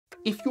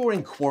If you're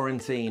in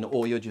quarantine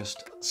or you're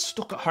just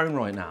stuck at home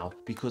right now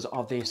because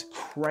of this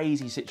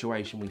crazy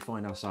situation we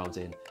find ourselves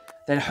in,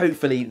 then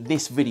hopefully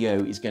this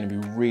video is going to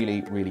be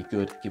really, really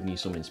good, giving you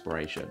some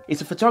inspiration.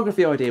 It's a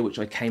photography idea which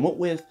I came up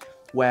with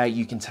where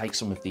you can take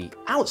some of the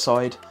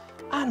outside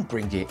and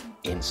bring it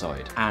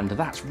inside. And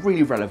that's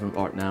really relevant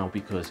right now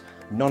because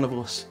none of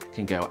us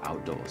can go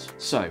outdoors.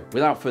 So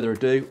without further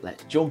ado,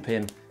 let's jump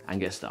in and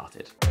get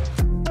started.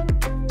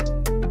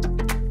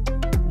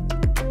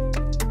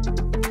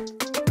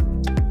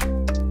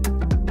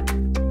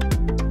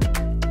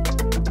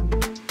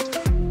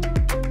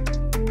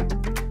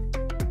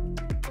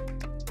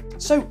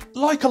 So,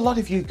 like a lot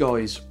of you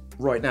guys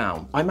right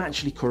now, I'm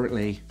actually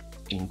currently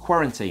in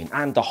quarantine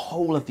and the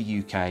whole of the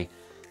UK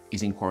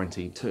is in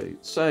quarantine too.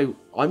 So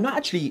I'm not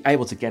actually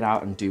able to get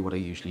out and do what I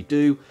usually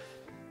do,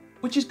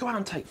 which is go out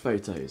and take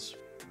photos.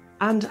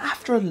 And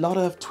after a lot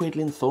of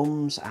twiddling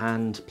thumbs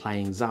and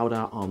playing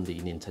Zelda on the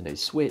Nintendo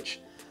Switch,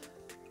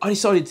 I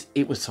decided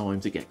it was time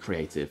to get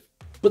creative.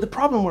 But the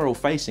problem we're all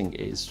facing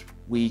is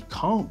we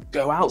can't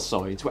go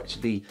outside to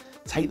actually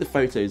take the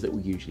photos that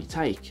we usually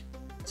take.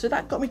 So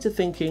that got me to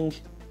thinking,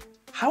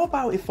 how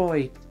about if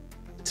I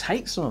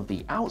take some of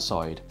the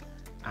outside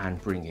and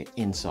bring it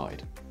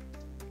inside?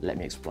 Let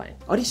me explain.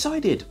 I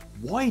decided,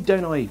 why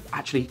don't I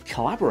actually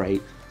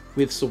collaborate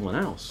with someone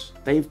else?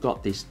 They've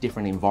got this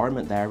different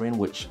environment they're in,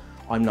 which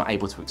I'm not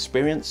able to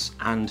experience,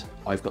 and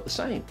I've got the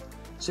same.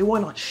 So why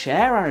not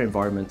share our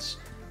environments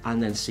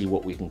and then see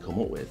what we can come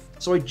up with?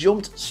 So I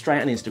jumped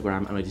straight on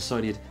Instagram and I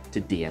decided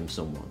to DM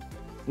someone.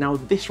 Now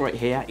this right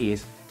here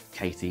is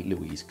Katie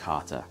Louise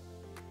Carter.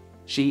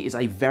 She is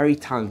a very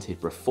talented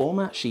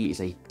performer. She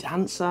is a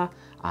dancer,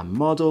 a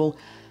model,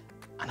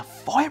 and a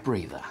fire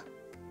breather.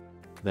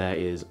 There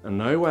is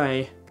no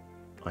way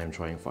I am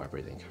trying fire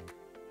breathing.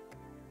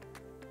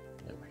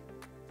 No way.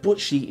 But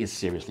she is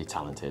seriously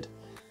talented.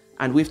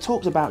 And we've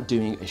talked about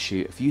doing a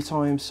shoot a few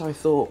times, so I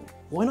thought,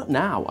 why not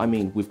now? I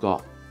mean, we've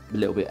got a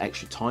little bit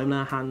extra time in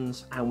our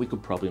hands and we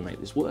could probably make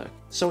this work.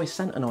 So I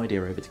sent an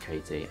idea over to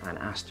Katie and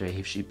asked her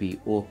if she'd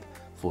be up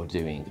for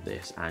doing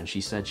this. And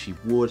she said she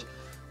would,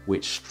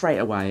 which straight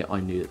away I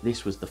knew that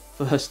this was the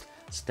first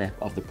step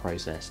of the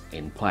process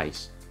in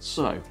place.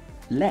 So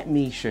let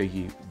me show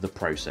you the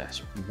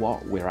process,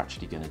 what we're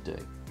actually going to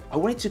do. I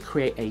wanted to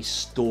create a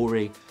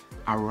story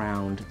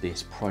around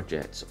this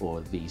project or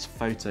these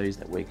photos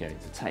that we're going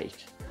to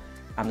take.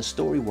 And the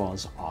story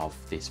was of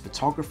this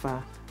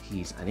photographer.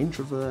 He's an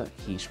introvert,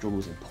 he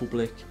struggles in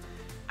public,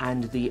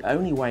 and the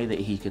only way that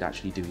he could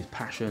actually do his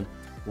passion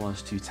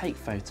was to take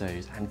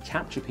photos and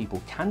capture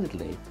people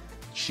candidly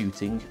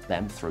shooting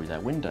them through their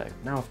window.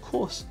 Now, of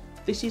course,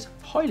 this is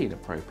highly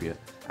inappropriate,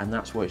 and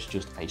that's why it's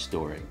just a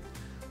story.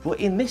 But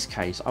in this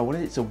case, I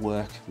wanted it to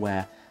work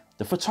where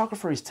the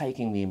photographer is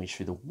taking the image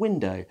through the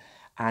window,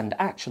 and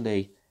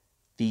actually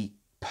the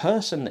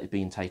person that is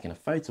being taken a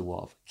photo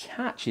of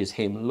catches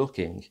him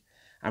looking,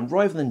 and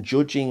rather than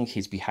judging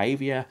his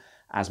behavior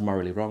as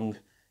morally wrong,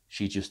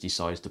 she just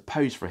decides to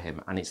pose for him,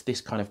 and it's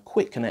this kind of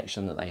quick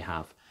connection that they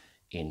have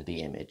in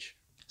the image.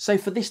 So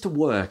for this to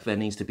work, there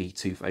needs to be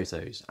two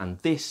photos, and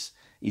this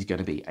is going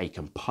to be a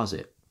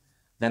composite.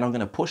 Then I'm going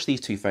to push these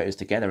two photos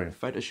together in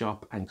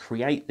Photoshop and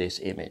create this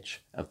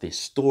image of this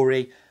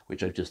story,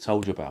 which I've just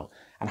told you about.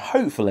 And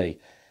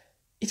hopefully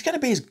it's going to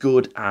be as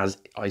good as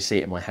I see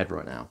it in my head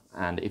right now.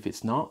 And if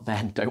it's not,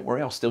 then don't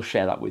worry, I'll still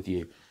share that with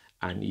you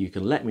and you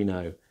can let me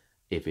know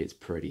if it's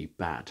pretty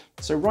bad.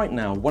 So right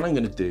now, what I'm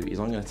going to do is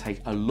I'm going to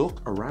take a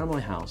look around my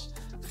house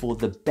for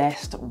the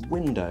best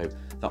window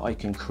that I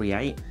can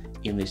create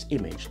in this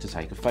image to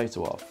take a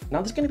photo of.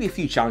 Now there's going to be a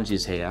few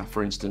challenges here.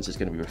 For instance, there's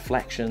going to be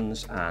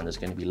reflections and there's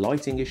going to be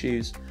lighting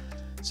issues.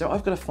 So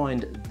I've got to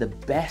find the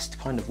best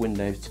kind of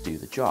window to do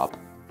the job.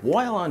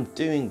 While I'm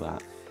doing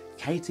that,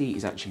 Katie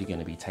is actually going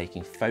to be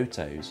taking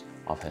photos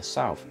of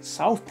herself,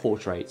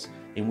 self-portraits,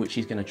 in which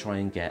she's going to try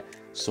and get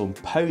some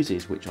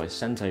poses which I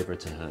sent over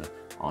to her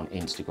on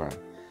Instagram.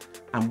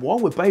 And while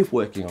we're both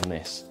working on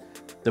this,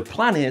 the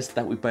plan is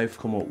that we both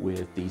come up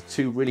with these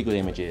two really good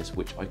images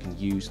which I can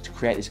use to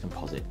create this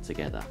composite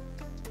together.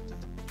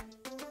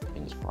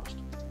 Fingers crossed.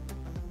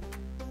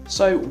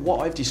 So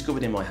what I've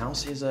discovered in my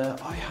house is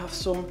I have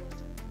some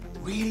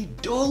really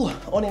dull,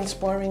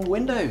 uninspiring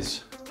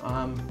windows,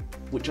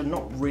 which are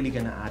not really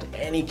going to add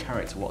any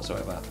character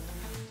whatsoever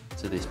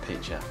to this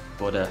picture,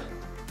 but I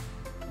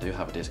do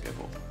have a disco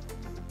ball.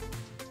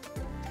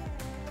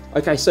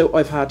 Okay, so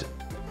I've had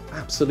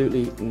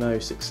absolutely no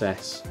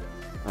success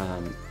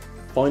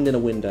finding a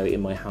window in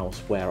my house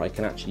where I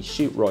can actually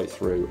shoot right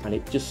through, and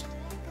it just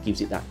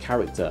gives it that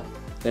character.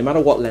 No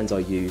matter what lens I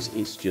use,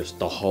 it's just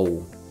the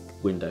whole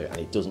window and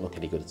it doesn't look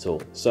any good at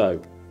all.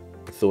 So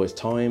I thought it's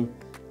time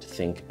to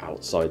think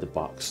outside the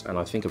box, and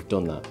I think I've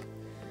done that.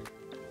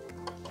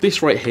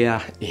 This right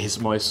here is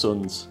my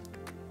son's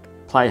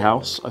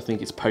playhouse. I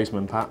think it's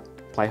Postman Pat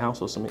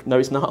Playhouse or something. No,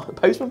 it's not.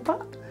 Postman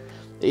Pat?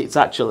 It's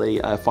actually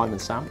a Fireman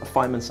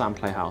Sam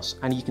playhouse.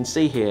 And you can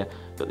see here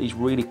that these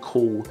really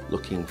cool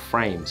looking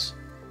frames.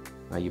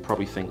 Now you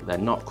probably think they're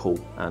not cool,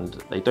 and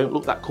they don't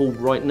look that cool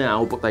right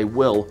now, but they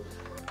will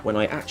when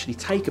I actually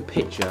take a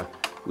picture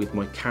with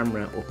my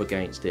camera up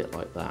against it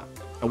like that.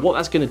 And what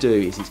that's going to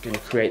do is it's going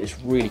to create this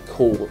really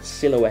cool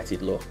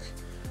silhouetted look.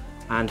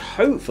 And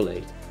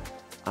hopefully,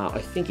 I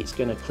think it's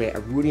going to create a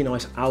really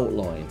nice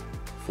outline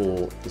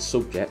for the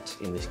subject,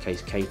 in this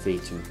case Katie,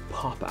 to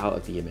pop out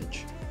of the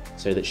image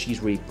so that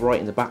she's really bright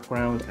in the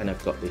background and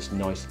I've got this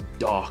nice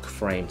dark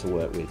frame to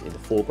work with in the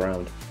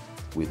foreground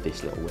with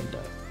this little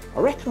window. I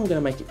reckon I'm going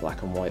to make it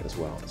black and white as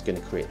well. It's going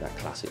to create that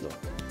classic look,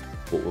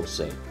 but we'll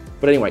see.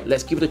 But anyway,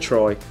 let's give it a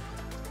try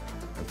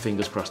and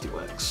fingers crossed it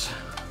works.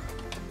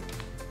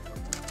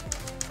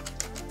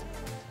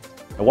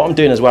 And what I'm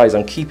doing as well is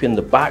I'm keeping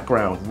the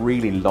background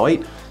really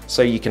light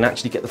so you can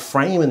actually get the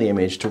frame in the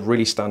image to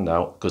really stand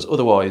out, because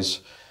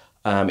otherwise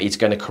it's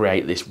going to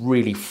create this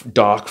really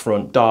dark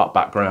front, dark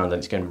background, and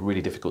it's going to be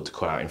really difficult to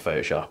cut out in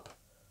Photoshop.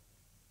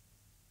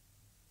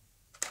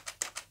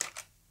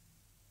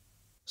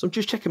 So I'm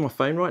just checking my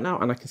phone right now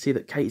and I can see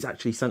that Kate's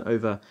actually sent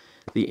over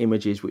the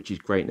images, which is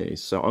great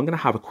news. So I'm going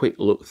to have a quick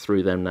look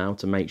through them now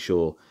to make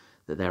sure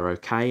that they're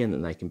okay and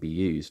that they can be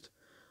used.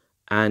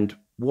 And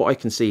what I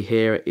can see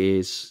here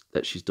is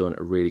that she's done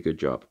a really good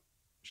job.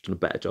 She's done a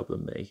better job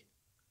than me.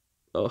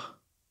 Oh.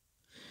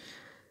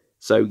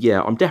 So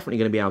yeah, I'm definitely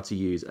going to be able to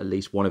use at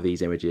least one of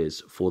these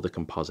images for the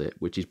composite,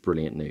 which is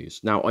brilliant news.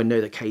 Now I know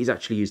that Kate's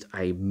actually used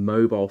a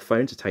mobile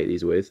phone to take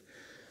these with.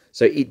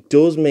 So it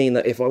does mean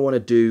that if I want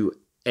to do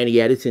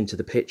any editing to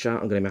the picture,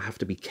 I'm going to have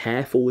to be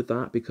careful with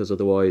that, because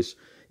otherwise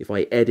if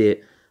I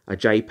edit a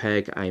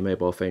JPEG, a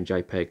mobile phone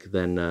JPEG,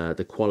 then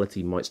the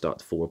quality might start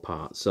to fall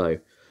apart. So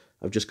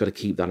I've just got to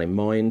keep that in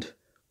mind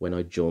when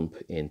I jump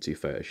into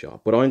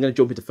Photoshop. But I'm going to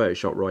jump into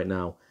Photoshop right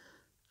now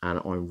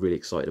and I'm really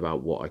excited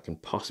about what I can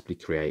possibly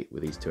create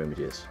with these two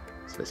images.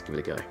 So let's give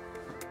it a go.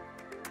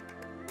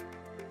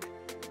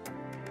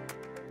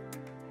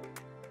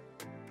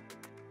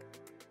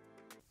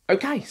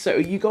 Okay, so are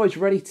you guys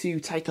ready to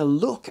take a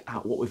look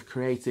at what we've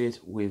created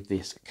with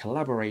this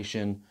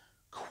collaboration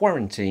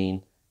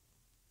quarantine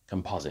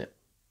composite?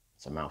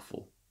 It's a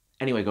mouthful.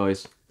 Anyway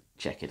guys,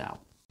 check it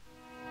out.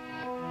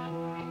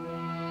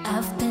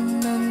 I've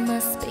been on my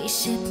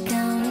spaceship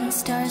counting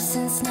stars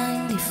since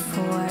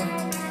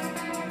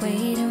 '94,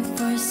 waiting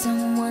for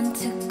someone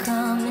to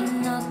come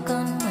and knock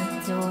on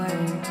my door,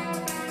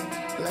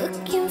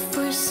 looking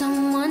for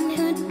someone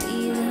who'd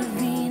be the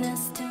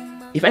Venus to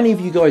my... If any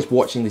of you guys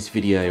watching this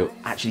video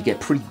actually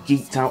get pretty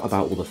geeked out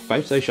about all the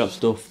Photoshop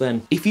stuff,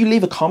 then if you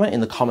leave a comment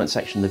in the comment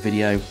section of the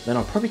video, then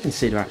I'll probably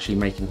consider actually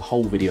making a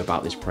whole video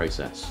about this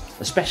process,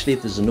 especially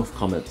if there's enough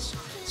comments,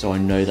 so I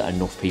know that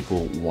enough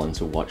people want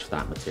to watch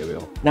that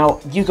material. Now,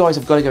 you guys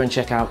have got to go and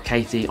check out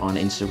Katie on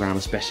Instagram,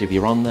 especially if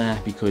you're on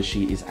there, because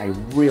she is a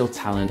real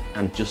talent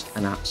and just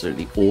an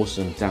absolutely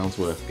awesome,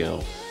 down-to-earth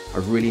girl. I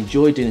really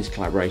enjoyed doing this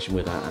collaboration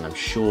with her, and I'm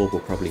sure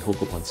we'll probably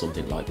hook up on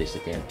something like this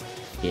again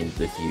in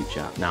the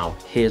future. Now,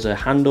 here's her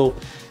handle,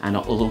 and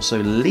I'll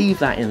also leave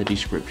that in the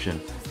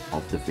description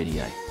of the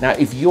video. Now,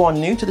 if you are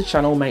new to the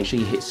channel, make sure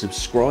you hit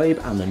subscribe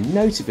and the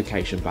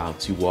notification bell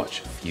to watch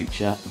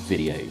future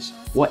videos.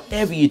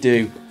 Whatever you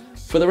do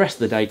for the rest of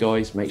the day,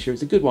 guys, make sure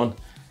it's a good one,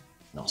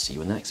 and I'll see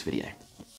you in the next video.